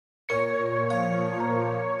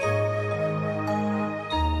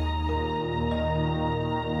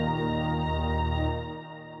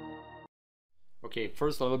Okay,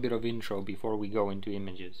 first a little bit of intro before we go into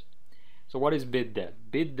images. So what is bit depth?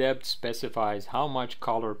 Bit depth specifies how much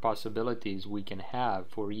color possibilities we can have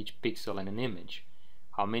for each pixel in an image.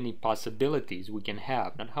 How many possibilities we can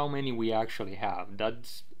have, not how many we actually have.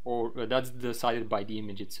 That's decided by the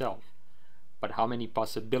image itself, but how many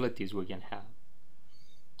possibilities we can have.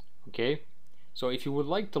 Okay? So if you would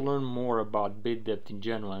like to learn more about bit depth in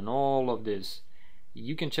general and all of this,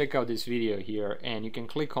 you can check out this video here, and you can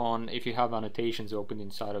click on, if you have annotations open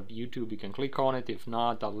inside of YouTube, you can click on it. If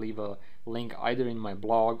not, I'll leave a link either in my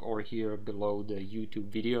blog or here below the YouTube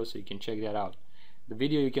video, so you can check that out. The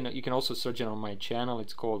video you can also search it on my channel.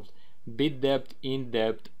 It's called Bit Depth in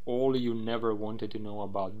Depth, all you never wanted to know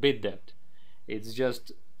about bit depth. It's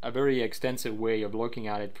just a very extensive way of looking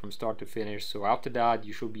at it from start to finish, so after that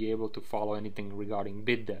you should be able to follow anything regarding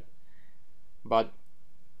bit depth. But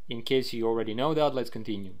in case you already know that, let's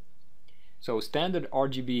continue. So standard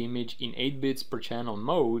RGB image in 8 bits per channel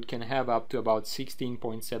mode can have up to about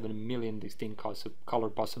 16.7 million distinct color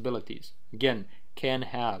possibilities. Again, can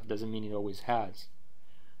have, doesn't mean it always has.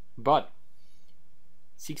 But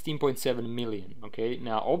 16.7 million, okay?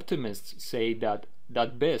 Now optimists say that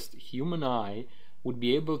at best human eye would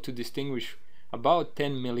be able to distinguish about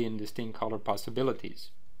 10 million distinct color possibilities,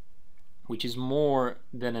 which is more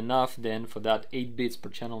than enough then for that 8 bits per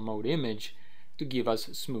channel mode image to give us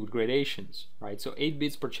smooth gradations, right? So 8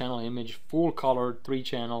 bits per channel image, full color, 3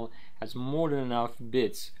 channel, has more than enough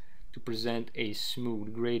bits to present a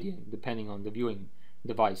smooth gradient depending on the viewing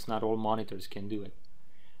device. Not all monitors can do it,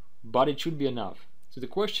 but it should be enough. So the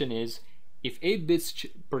question is, if 8 bits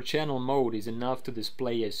per channel mode is enough to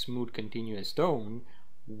display a smooth continuous tone,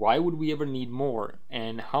 why would we ever need more,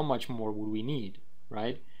 and how much more would we need,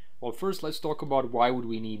 right? Well, first let's talk about why would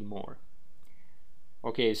we need more.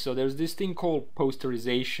 Okay, so there's this thing called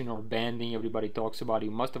posterization or banding. Everybody talks about it.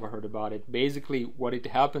 You must have heard about it. Basically what it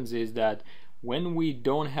happens is that when we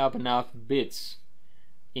don't have enough bits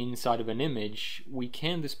inside of an image, we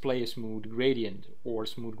can display a smooth gradient or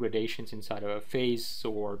smooth gradations inside of a face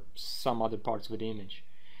or some other parts of the image.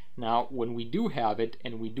 Now when we do have it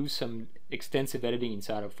and we do some extensive editing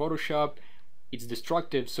inside of Photoshop, it's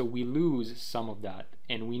destructive, so we lose some of that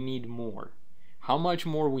and we need more. How much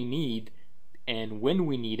more we need and when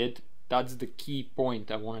we need it, that's the key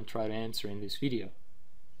point I want to try to answer in this video.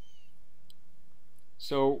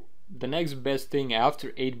 So the next best thing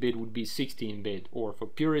after 8-bit would be 16-bit, or for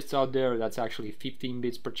purists out there, that's actually 15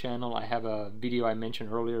 bits per channel. I have a video I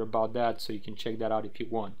mentioned earlier about that, so you can check that out if you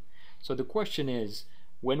want. So the question is,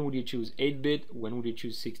 when would you choose 8-bit? When would you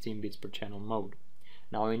choose 16 bits per channel mode?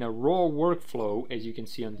 Now in a raw workflow, as you can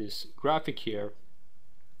see on this graphic here,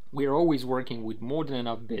 we are always working with more than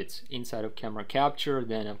enough bits inside of camera capture,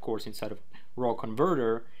 then of course inside of raw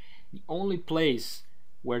converter. The only place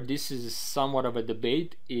where this is somewhat of a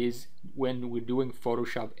debate is when we're doing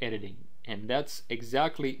Photoshop editing, and that's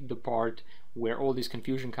exactly the part where all this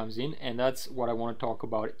confusion comes in, and that's what I want to talk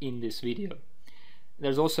about in this video.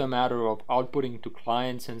 There's also a matter of outputting to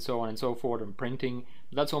clients and so on and so forth, and printing.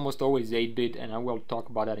 That's almost always 8-bit, and I will talk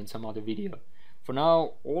about that in some other video. For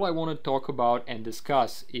now, all I want to talk about and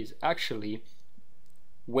discuss is actually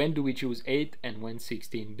when do we choose 8 and when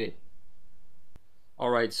 16-bit.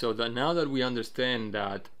 Alright, so now that we understand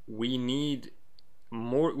that we need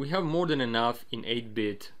more, we have more than enough in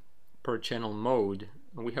 8-bit per channel mode,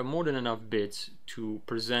 and we have more than enough bits to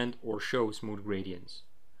present or show smooth gradients.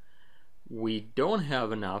 We don't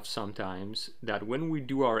have enough sometimes that when we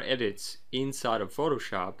do our edits inside of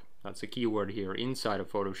Photoshop, that's a keyword here, inside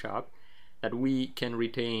of Photoshop, that we can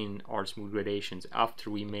retain our smooth gradations after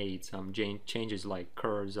we made some changes like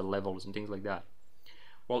curves and levels and things like that.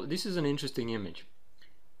 Well, this is an interesting image.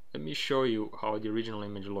 Let me show you how the original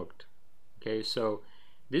image looked. Okay, so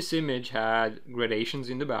this image had gradations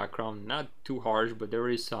in the background, not too harsh, but there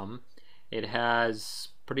is some. It has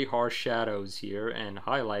pretty harsh shadows here and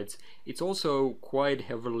highlights. It's also quite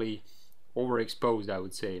heavily overexposed, I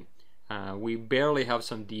would say. We barely have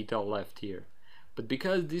some detail left here. But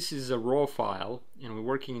because this is a raw file and we're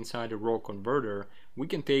working inside a raw converter, we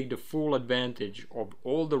can take the full advantage of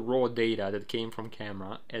all the raw data that came from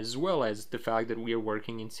camera, as well as the fact that we are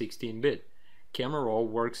working in 16-bit. Camera Raw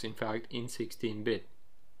works in fact in 16-bit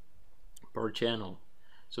per channel.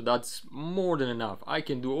 So that's more than enough. I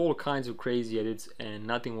can do all kinds of crazy edits and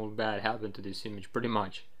nothing will bad happen to this image pretty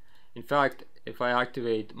much. In fact, if I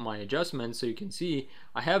activate my adjustments, so you can see,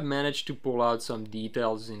 I have managed to pull out some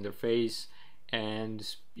details in the face,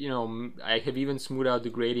 and you know, I have even smoothed out the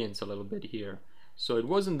gradients a little bit here, so it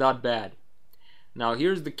wasn't that bad. Now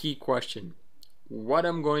here's the key question: what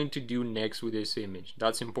I'm going to do next with this image.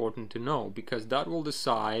 That's important to know, because that will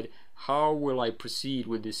decide how will I proceed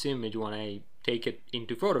with this image when I take it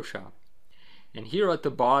into Photoshop. And here at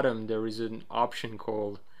the bottom there is an option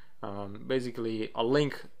called basically a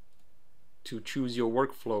link to choose your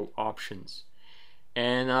workflow options.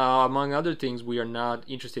 And among other things we are not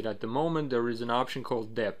interested at the moment, there is an option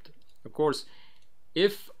called depth. Of course,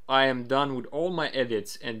 if I am done with all my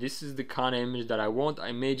edits and this is the kind of image that I want,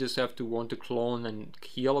 I may just have to want to clone and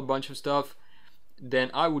heal a bunch of stuff, then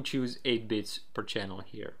I would choose 8 bits per channel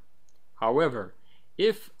here. However,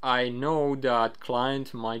 if I know that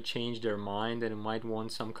client might change their mind and might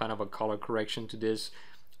want some kind of a color correction to this,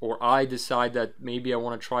 or I decide that maybe I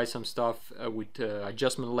want to try some stuff with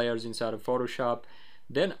adjustment layers inside of Photoshop,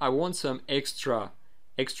 then I want some extra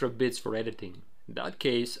bits for editing. In that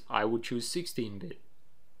case, I would choose 16-bit.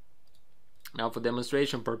 Now for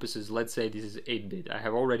demonstration purposes, let's say this is 8-bit. I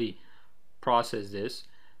have already processed this,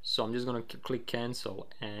 so I'm just going to click cancel,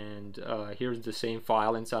 and here's the same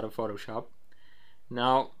file inside of Photoshop.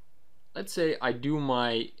 Now let's say I do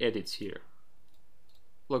my edits here.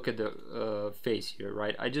 Look at the face here,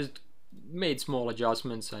 right? I just made small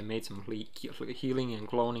adjustments. I made some healing and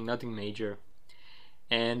cloning, nothing major.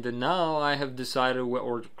 And now I have decided,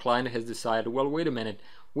 or client has decided, well, wait a minute,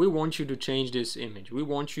 we want you to change this image. We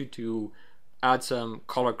want you to add some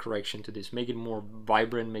color correction to this, make it more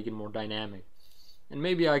vibrant, make it more dynamic. And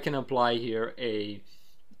maybe I can apply here a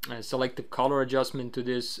selective color adjustment to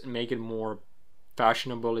this and make it more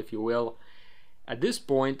fashionable, if you will. At this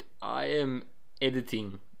point, I am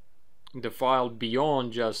editing the file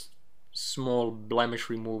beyond just small blemish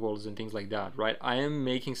removals and things like that, right? I am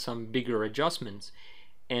making some bigger adjustments.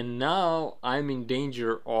 And now I'm in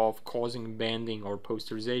danger of causing banding or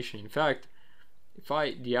posterization. In fact, if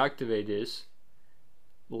I deactivate this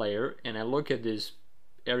layer and I look at this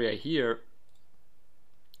area here,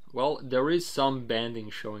 well, there is some banding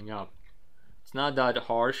showing up. It's not that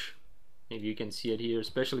harsh. Maybe you can see it here,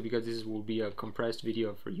 especially because this will be a compressed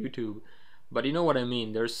video for YouTube. But you know what I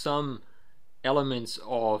mean. There's some elements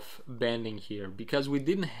of banding here because we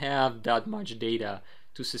didn't have that much data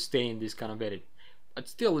to sustain this kind of edit. But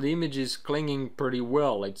still, the image is clinging pretty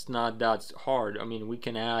well. It's not that hard. I mean, we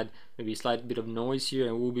can add maybe a slight bit of noise here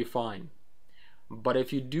and we'll be fine. But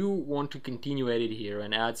if you do want to continue edit here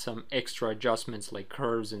and add some extra adjustments like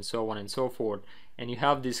curves and so on and so forth, and you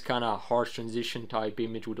have this kind of harsh transition type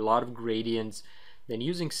image with a lot of gradients, then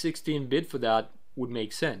using 16-bit for that would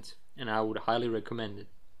make sense, and I would highly recommend it,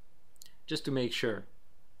 just to make sure.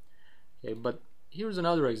 Okay, but here's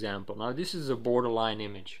another example. Now this is a borderline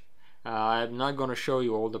image. I'm not going to show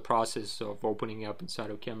you all the process of opening up inside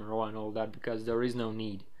of Camera Raw and all that because there is no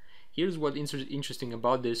need. Here's what's interesting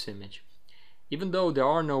about this image. Even though there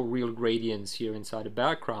are no real gradients here inside the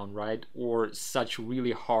background, right, or such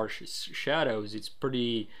really harsh shadows, it's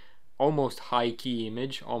pretty almost high key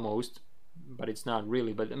image, almost, but it's not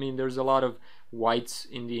really. But I mean, there's a lot of whites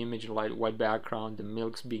in the image, like white background, the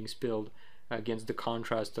milk's being spilled against the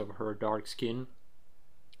contrast of her dark skin.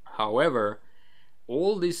 However,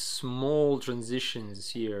 all these small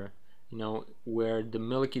transitions here, you know, where the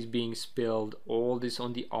milk is being spilled, all this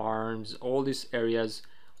on the arms, all these areas,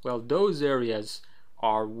 well, those areas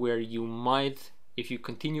are where you might, if you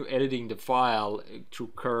continue editing the file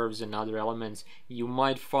through curves and other elements, you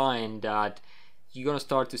might find that you're going to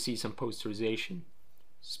start to see some posterization,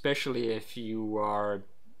 especially if you are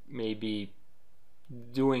maybe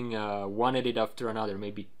doing one edit after another,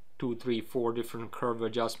 maybe 2, 3, 4 different curve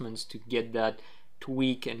adjustments to get that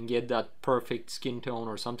tweak and get that perfect skin tone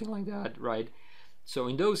or something like that, right? So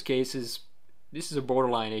in those cases, this is a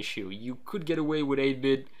borderline issue. You could get away with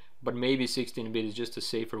 8-bit, but maybe 16-bit is just a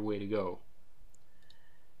safer way to go.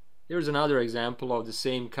 Here's another example of the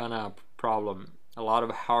same kind of problem. A lot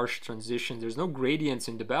of harsh transitions. There's no gradients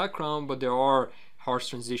in the background, but there are harsh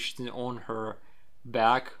transitions on her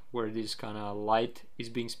back where this kind of light is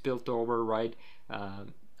being spilled over, right?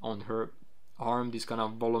 On her arm, this kind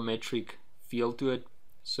of volumetric feel to it.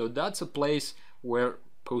 So that's a place where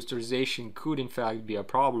posterization could in fact be a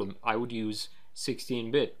problem. I would use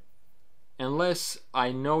 16-bit. Unless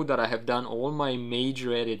I know that I have done all my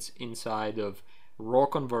major edits inside of Raw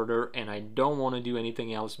Converter and I don't want to do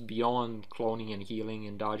anything else beyond cloning and healing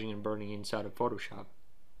and dodging and burning inside of Photoshop.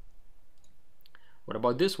 What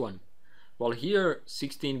about this one? Well, here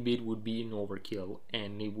 16-bit would be an overkill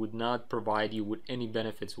and it would not provide you with any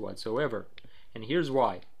benefits whatsoever. And here's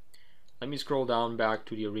why. Let me scroll down back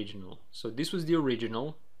to the original. So this was the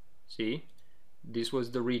original, see? This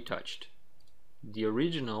was the retouched. The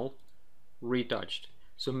original retouched.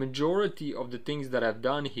 So majority of the things that I've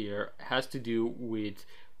done here has to do with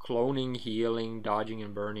cloning, healing, dodging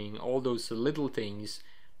and burning, all those little things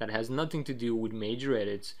that has nothing to do with major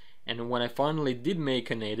edits. And when I finally did make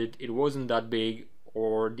an edit, it wasn't that big,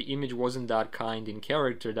 or the image wasn't that kind in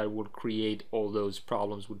character that would create all those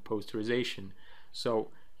problems with posterization. So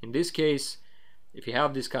in this case, if you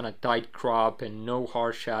have this kind of tight crop and no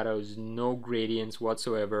harsh shadows, no gradients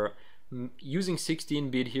whatsoever, using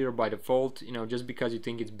 16-bit here by default, just because you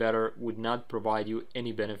think it's better, would not provide you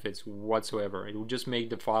any benefits whatsoever. It will just make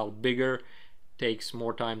the file bigger, takes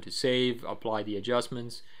more time to save, apply the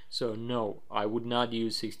adjustments. So no, I would not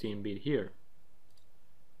use 16-bit here.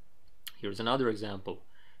 Here's another example.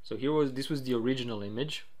 So this was the original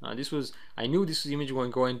image. I knew this image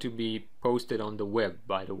was going to be posted on the web,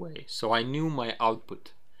 by the way. So I knew my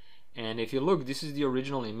output. And if you look, this is the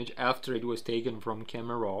original image after it was taken from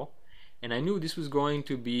Camera Raw. And I knew this was going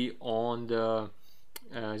to be on the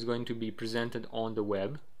is going to be presented on the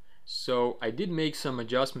web. So I did make some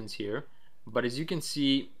adjustments here, but as you can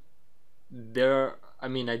see,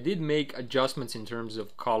 I did make adjustments in terms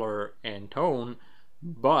of color and tone,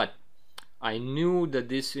 but I knew that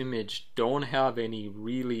this image don't have any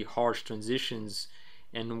really harsh transitions,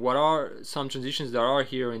 and what are some transitions that are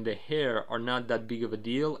here in the hair are not that big of a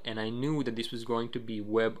deal, and I knew that this was going to be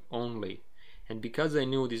web only. And because I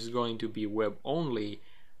knew this is going to be web only,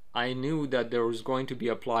 I knew that there was going to be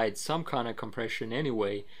applied some kind of compression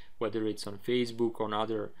anyway, whether it's on Facebook or on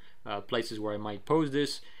other places where I might post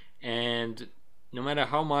this. And no matter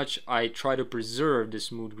how much I try to preserve the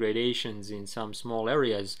smooth gradations in some small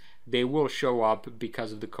areas, they will show up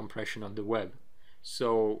because of the compression of the web.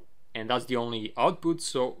 So, and that's the only output,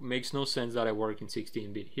 so it makes no sense that I work in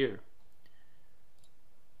 16-bit here.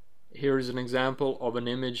 Here's an example of an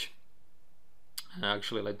image.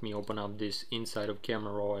 Actually, let me open up this inside of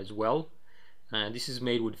Camera Raw as well. This is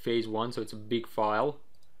made with phase 1, so it's a big file.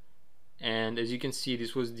 And as you can see,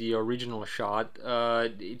 this was the original shot.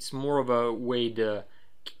 It's more of a way the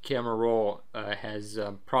Camera Raw has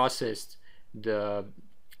processed the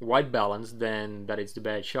white balance than that it's the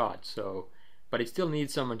bad shot. So, but it still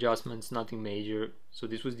needs some adjustments, nothing major. So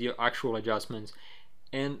this was the actual adjustments,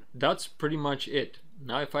 and that's pretty much it.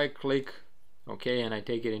 Now if I click OK and I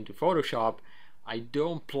take it into Photoshop, I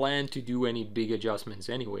don't plan to do any big adjustments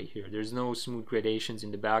anyway here. There's no smooth gradations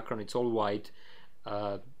in the background, it's all white.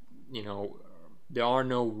 There are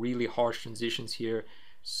no really harsh transitions here.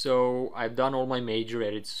 So I've done all my major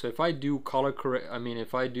edits. So if I do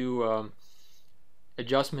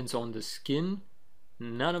adjustments on the skin,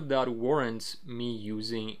 none of that warrants me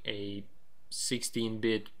using a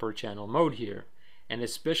 16-bit per channel mode here. And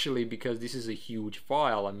especially because this is a huge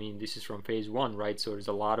file. This is from phase 1, right? So there's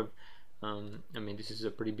a lot of this is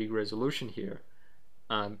a pretty big resolution here,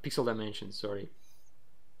 pixel dimensions, sorry,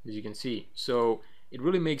 as you can see. So it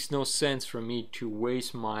really makes no sense for me to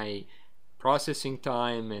waste my processing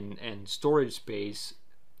time and storage space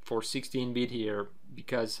for 16-bit here,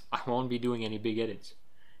 because I won't be doing any big edits,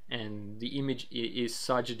 and the image is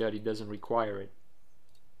such that it doesn't require it.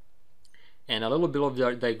 And a little bit of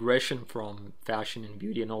the digression from fashion and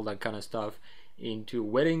beauty and all that kind of stuff into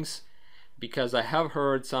weddings, because I have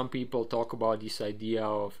heard some people talk about this idea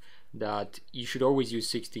of that you should always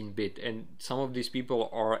use 16-bit, and some of these people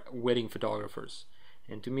are wedding photographers,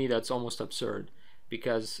 and to me that's almost absurd,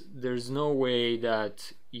 because there's no way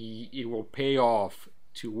that it will pay off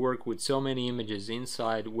to work with so many images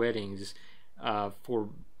inside weddings for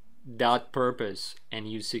that purpose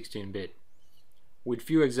and use 16-bit. With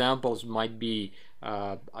few examples, might be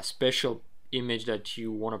a special image that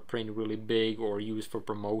you want to print really big or use for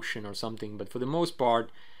promotion or something, but for the most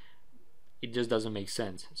part it just doesn't make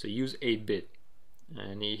sense. So use 8-bit.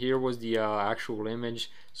 And here was the actual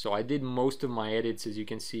image. So I did most of my edits, as you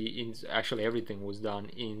can see. Actually everything was done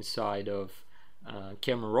inside of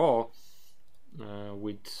Camera Raw,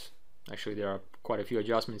 actually there are quite a few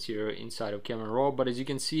adjustments here inside of Camera Raw, but as you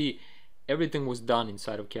can see, everything was done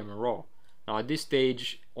inside of Camera Raw. Now at this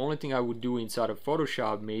stage, only thing I would do inside of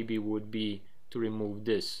Photoshop maybe would be to remove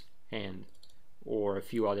this hand or a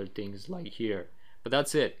few other things like here, but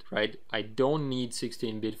that's it, right? I don't need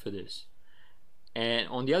 16-bit for this. And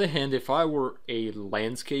on the other hand, if I were a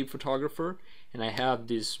landscape photographer and I have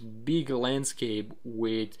this big landscape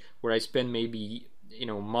where I spend maybe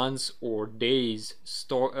months or days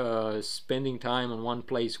spending time in one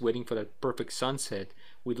place waiting for that perfect sunset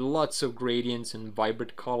with lots of gradients and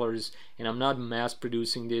vibrant colors, and I'm not mass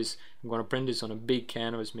producing this, I'm going to print this on a big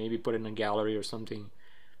canvas, maybe put it in a gallery or something,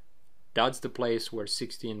 that's the place where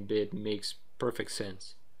 16-bit makes perfect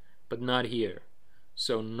sense, but not here.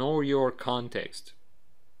 So know your context.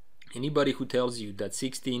 Anybody who tells you that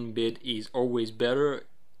 16-bit is always better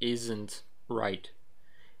isn't right.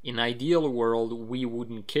 In ideal world, we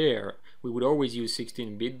wouldn't care. We would always use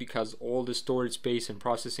 16-bit because all the storage space and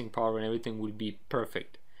processing power and everything would be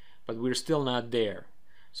perfect. But we're still not there.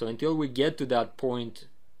 So until we get to that point,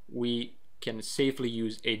 we can safely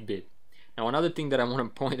use 8-bit. Now another thing that I want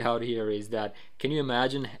to point out here is that, can you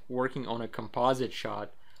imagine working on a composite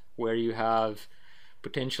shot where you have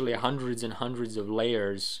potentially hundreds and hundreds of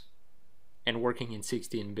layers and working in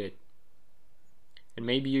 16-bit? And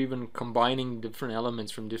maybe even combining different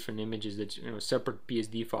elements from different images, that, you know, separate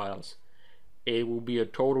PSD files. It will be a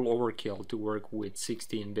total overkill to work with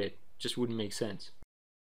 16-bit. Just wouldn't make sense.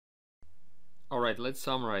 Alright, let's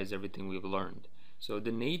summarize everything we've learned. So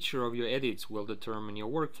the nature of your edits will determine your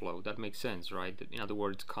workflow. That makes sense, right? In other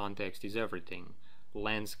words, context is everything.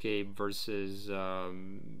 Landscape versus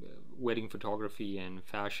wedding photography, and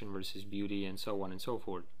fashion versus beauty, and so on and so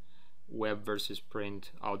forth. Web versus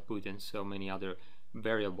print, output, and so many other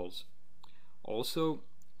variables. Also,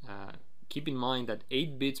 keep in mind that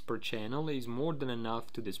 8 bits per channel is more than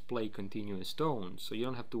enough to display continuous tones, so you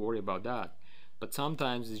don't have to worry about that. But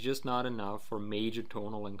sometimes it's just not enough for major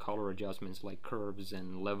tonal and color adjustments like curves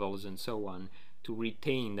and levels and so on to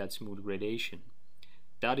retain that smooth gradation.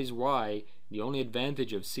 That is why the only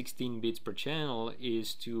advantage of 16 bits per channel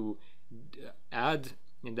is to add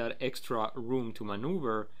in that extra room to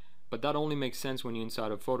maneuver. But that only makes sense when you're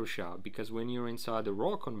inside of Photoshop, because when you're inside the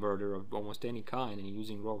RAW converter of almost any kind and you're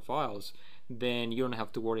using RAW files, then you don't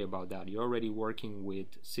have to worry about that. You're already working with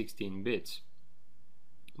 16 bits.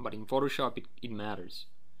 But in Photoshop it matters.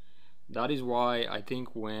 That is why I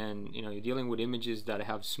think when you're dealing with images that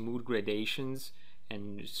have smooth gradations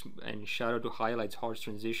and shadow to highlights, harsh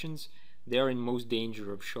transitions, they are in most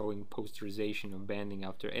danger of showing posterization or banding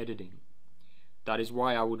after editing. That is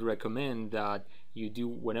why I would recommend that you do,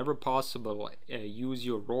 whenever possible, use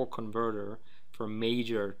your RAW converter for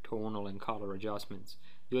major tonal and color adjustments.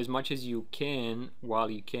 Do as much as you can while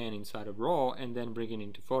you can inside of RAW, and then bring it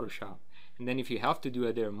into Photoshop. And then if you have to do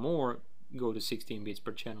it there more, go to 16 bits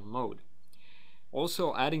per channel mode.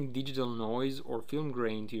 Also, adding digital noise or film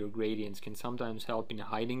grain to your gradients can sometimes help in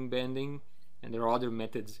hiding banding, and there are other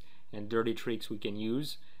methods and dirty tricks we can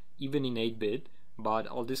use, even in 8-bit. But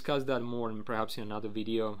I'll discuss that more and perhaps in another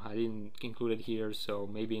video. I didn't include it here, so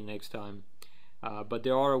maybe next time. But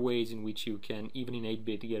there are ways in which you can, even in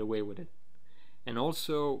 8-bit, get away with it. And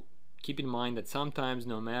also keep in mind that sometimes,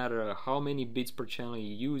 no matter how many bits per channel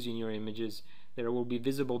you use in your images, there will be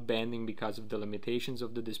visible banding because of the limitations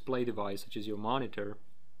of the display device, such as your monitor.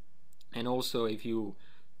 And also, if you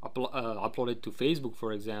upload it to Facebook,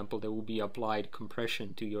 for example, there will be applied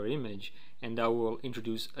compression to your image, and that will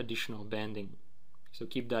introduce additional banding. So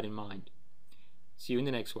keep that in mind. See you in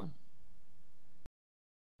the next one.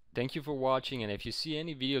 Thank you for watching, and if you see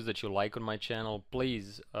any videos that you like on my channel,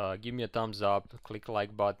 please give me a thumbs up, click the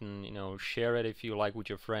like button, share it if you like with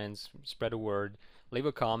your friends, spread the word, leave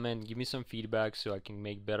a comment, give me some feedback so I can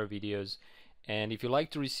make better videos. And if you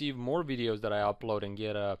like to receive more videos that I upload and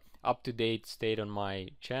get a up-to-date state on my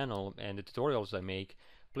channel and the tutorials I make,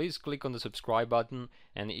 please click on the subscribe button.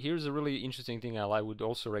 And here's a really interesting thing I would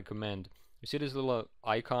also recommend. You see this little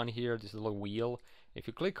icon here, this little wheel? If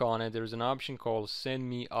you click on it, there's an option called Send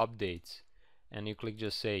Me Updates, and you click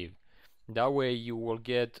just Save. That way you will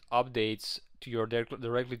get updates to your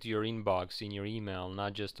directly to your inbox in your email,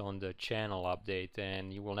 not just on the channel update,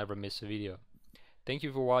 and you will never miss a video. Thank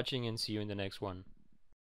you for watching, and see you in the next one.